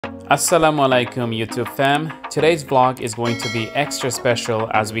Assalamu alaikum YouTube fam. Today's vlog is going to be extra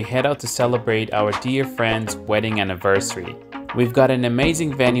special as we head out to celebrate our dear friend's wedding anniversary. We've got an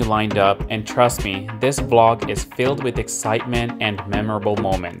amazing venue lined up, and trust me, this vlog is filled with excitement and memorable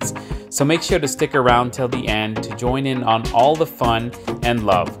moments. So make sure to stick around till the end to join in on all the fun and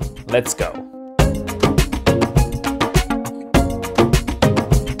love. Let's go.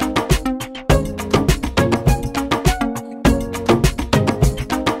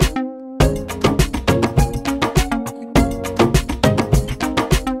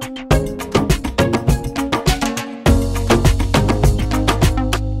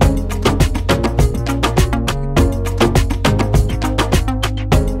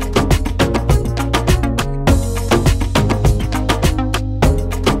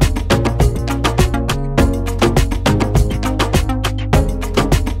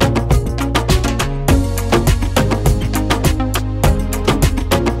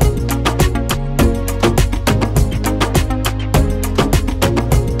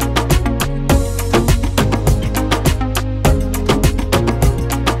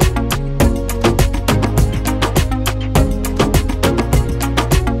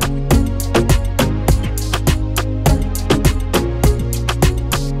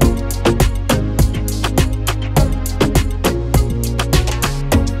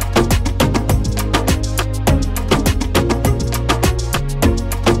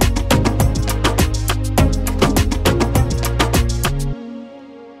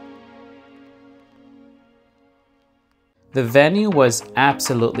 The venue was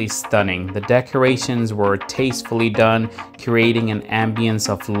absolutely stunning. The decorations were tastefully done, creating an ambience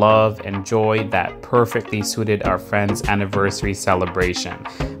of love and joy that perfectly suited our friend's anniversary celebration.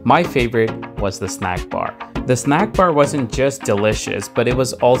 My favorite was the snack bar. The snack bar wasn't just delicious, but it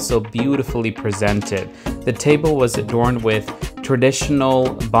was also beautifully presented. The table was adorned with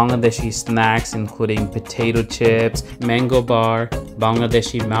traditional Bangladeshi snacks including potato chips, mango bar,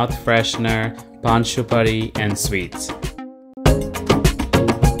 Bangladeshi mouth freshener, pan supari, and sweets.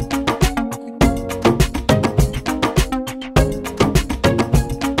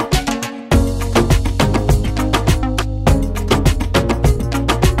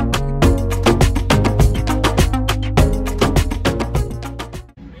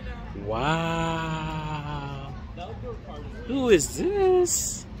 Wow! Who is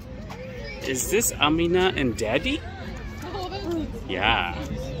this? Is this Amina and Daddy? Yeah.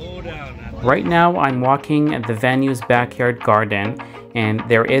 Right now I'm walking at the venue's backyard garden, and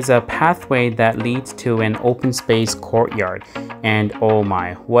there is a pathway that leads to an open space courtyard, and oh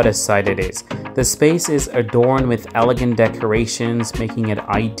my, what a sight it is. The space is adorned with elegant decorations, making it an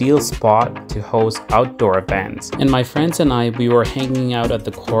ideal spot to host outdoor events. And my friends and I, we were hanging out at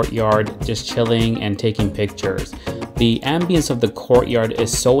the courtyard, just chilling and taking pictures. The ambience of the courtyard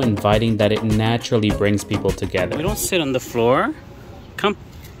is so inviting that it naturally brings people together. We don't sit on the floor. Come.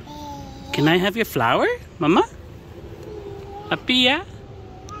 Can I have your flower, Mama? Apia?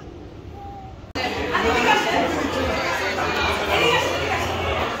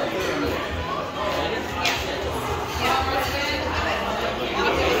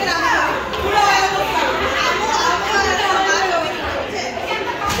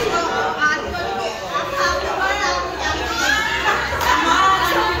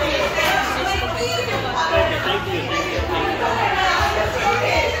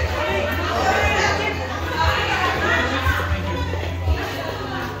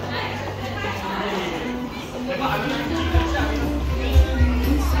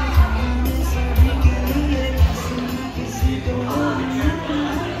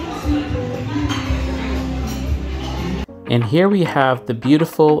 And here we have the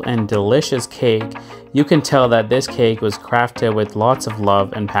beautiful and delicious cake. You can tell that this cake was crafted with lots of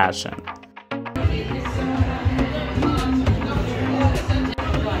love and passion.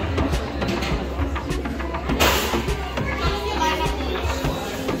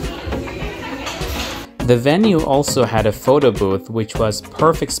 The venue also had a photo booth, which was a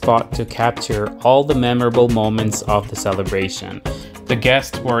perfect spot to capture all the memorable moments of the celebration. The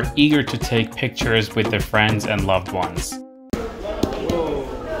guests were eager to take pictures with their friends and loved ones.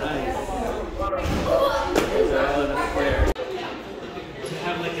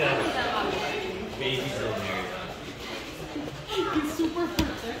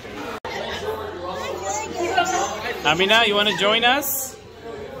 Amina, you want to join us?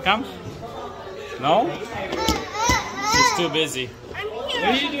 Come. No? She's too busy. What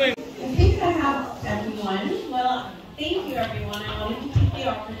are you doing? I think I have everyone. Well, thank you everyone. I wanted to take the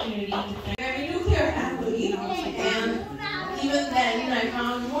opportunity to thank very nuclear family. And even then, I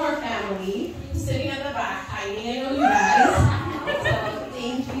found more family sitting at the back hiding. I know you guys. So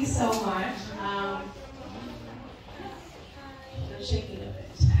thank thank you so much. I'm shaking a bit.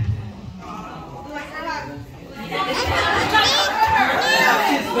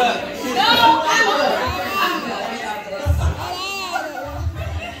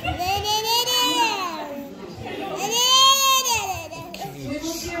 We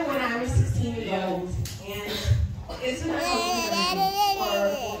moved here when I was 16 years old, and it's been for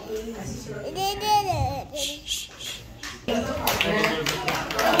my sister.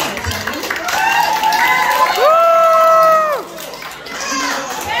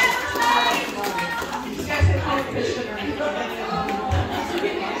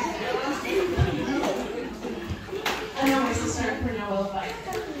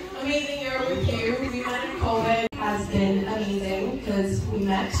 Amazing year with you. We met in COVID. Has been amazing because we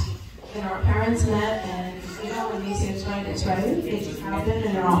met and our parents met, and you know when they say it's right, it's right. It just happened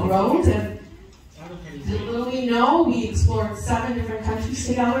and they're on roads. And little we know, we explored 7 different countries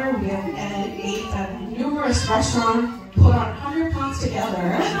together. We have ate at numerous restaurants, put on 100 pounds together,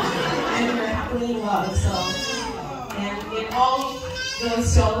 and we're happily in love. So, and it all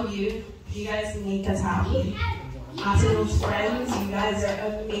goes to all of you. You guys make us happy. Ahsanul's friends, you guys are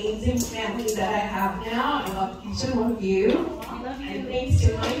an amazing family that I have now. I love each and one of you. And thanks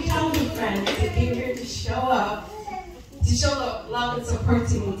to my childhood friends that came here to show up, to show the love and support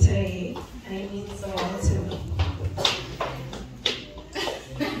to me today. And it means the world to me.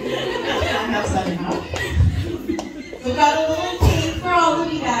 I have said enough. We've got a little cake for all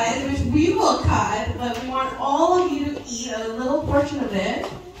of you guys, which we will cut, but we want all of you to eat a little portion of it,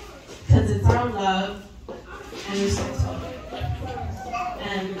 because it's our love. And you're so good.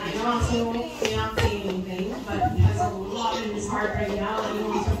 And I know Ahsanul may not say anything, but he has a lot in his heart right now that he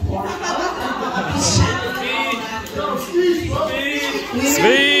wants to pour out. He's channeling all that.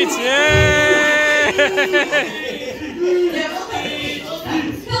 Sweets, yay!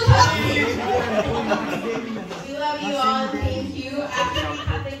 We love you all. Thank you. After we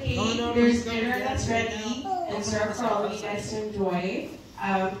cut the cake, there's dinner that's ready and served for all of you guys to enjoy.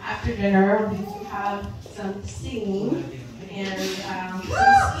 After dinner, we will have some singing and some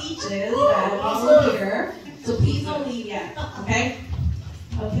speeches that are also here. So please don't leave yet, okay?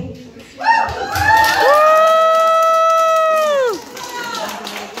 Okay.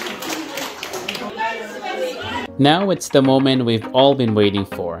 Now it's the moment we've all been waiting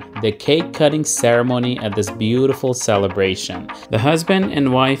for, the cake cutting ceremony at this beautiful celebration. The husband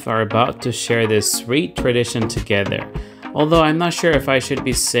and wife are about to share this sweet tradition together. Although I'm not sure if I should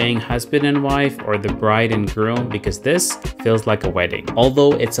be saying husband and wife or the bride and groom, because this feels like a wedding.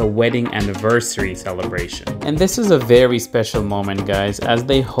 Although it's a wedding anniversary celebration. And this is a very special moment, guys. As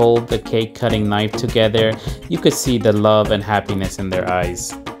they hold the cake cutting knife together, you could see the love and happiness in their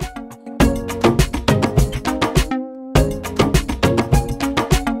eyes.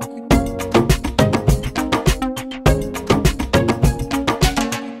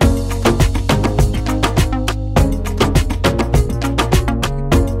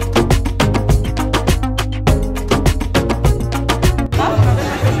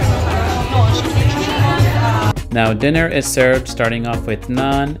 Now dinner is served, starting off with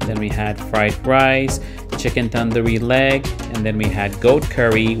naan, then we had fried rice, chicken tandoori leg, and then we had goat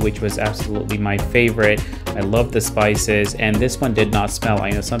curry, which was absolutely my favorite. I love the spices, and this one did not smell. I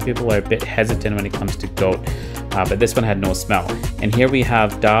know some people are a bit hesitant when it comes to goat, but this one had no smell. And here we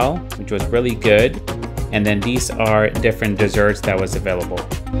have dal, which was really good, and then these are different desserts that was available.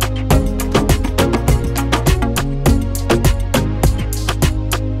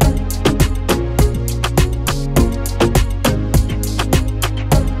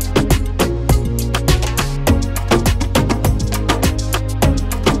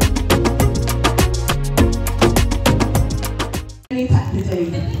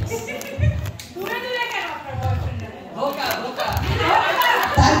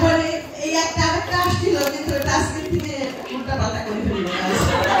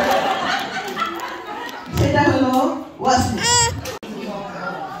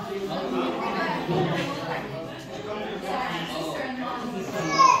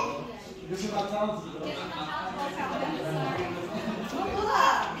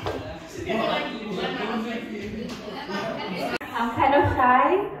 I'm kind of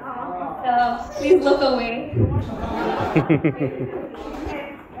shy, so please look away.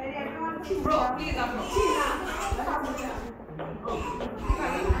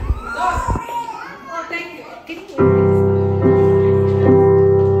 Oh, thank you.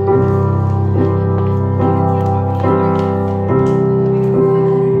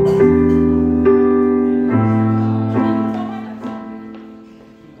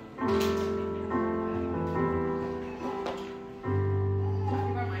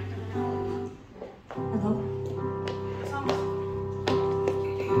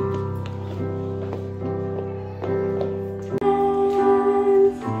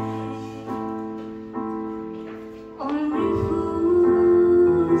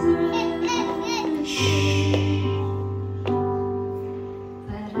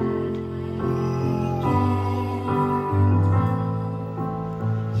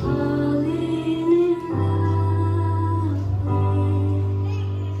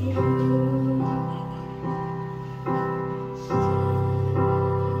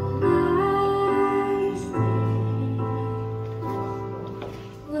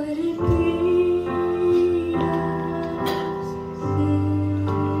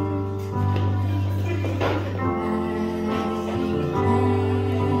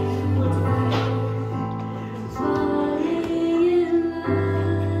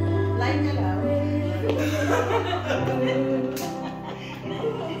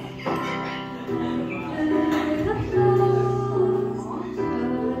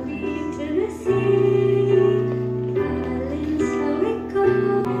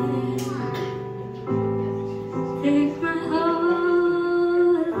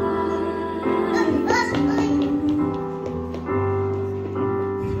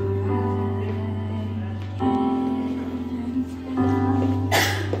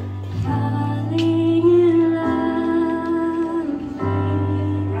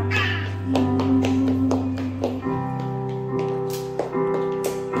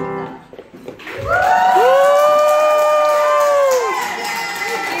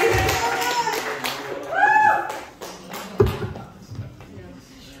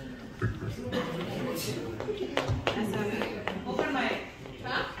 Open mic.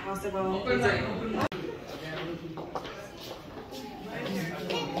 Huh? Open mic.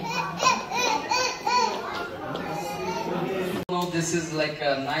 This is like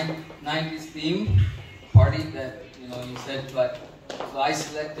a 90s theme party that you said, but so I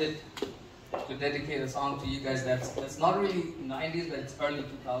selected to dedicate a song to you guys that's not really 90s, but it's early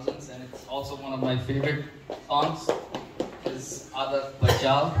 2000s, and it's also one of my favorite songs. Is Ada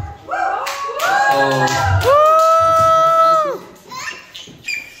Bajal. So.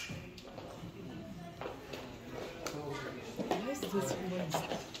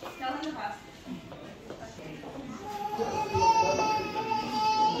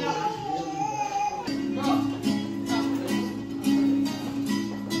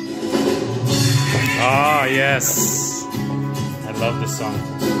 Ah, yes. I love this song.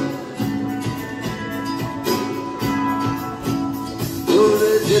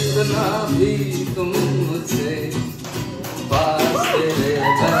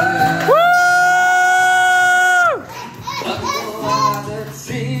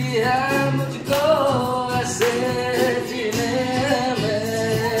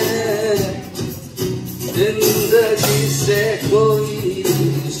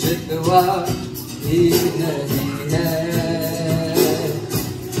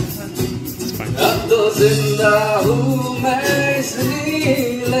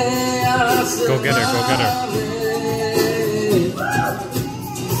 Go get her, go get her.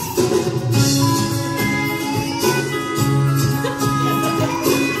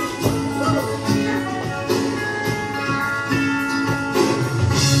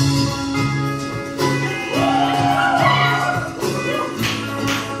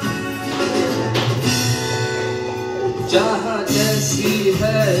 जहाँ जैसी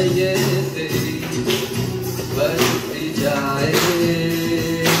है ये तेरी बढ़ती जाए,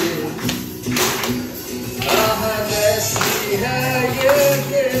 जहाँ जैसी है ये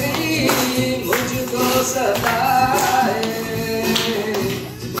तेरी मुझको सताए,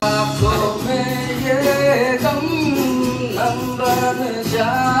 आँखों में ये गम नम बन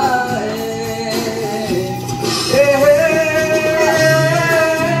जाए।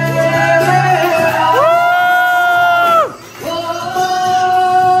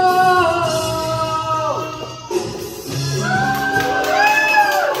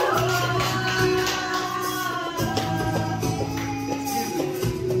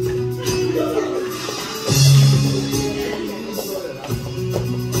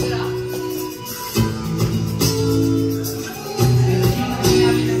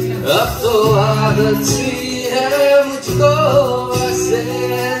 अब तो आदत सी है मुझको ऐसे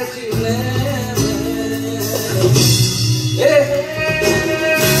जीने में।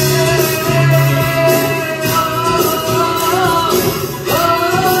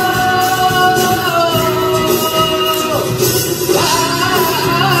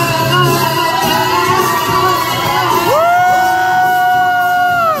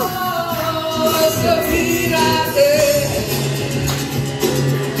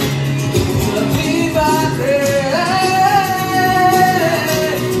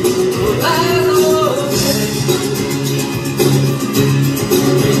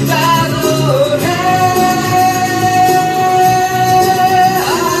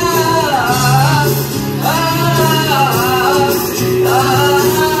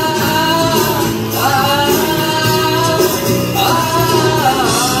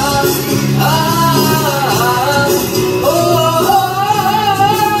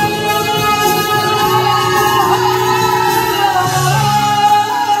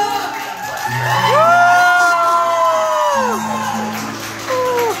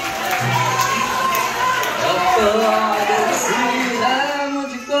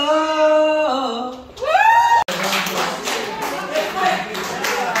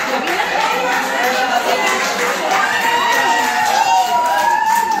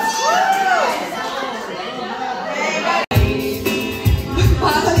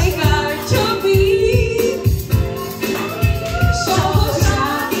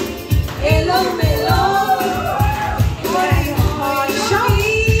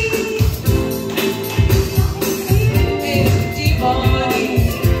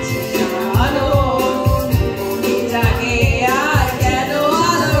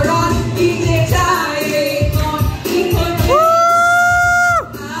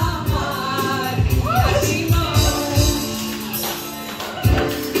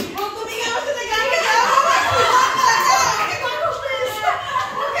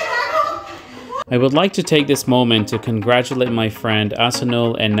 I would like to take this moment to congratulate my friend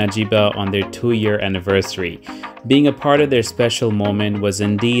Ahsanul and Najiba on their 2-year anniversary. Being a part of their special moment was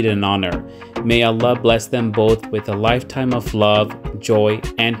indeed an honor. May Allah bless them both with a lifetime of love, joy,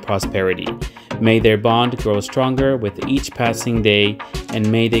 and prosperity. May their bond grow stronger with each passing day,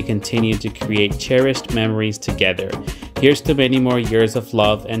 and may they continue to create cherished memories together. Here's to many more years of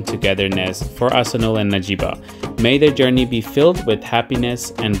love and togetherness for Ahsanul and Najiba. May their journey be filled with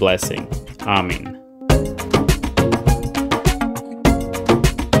happiness and blessing. Amin.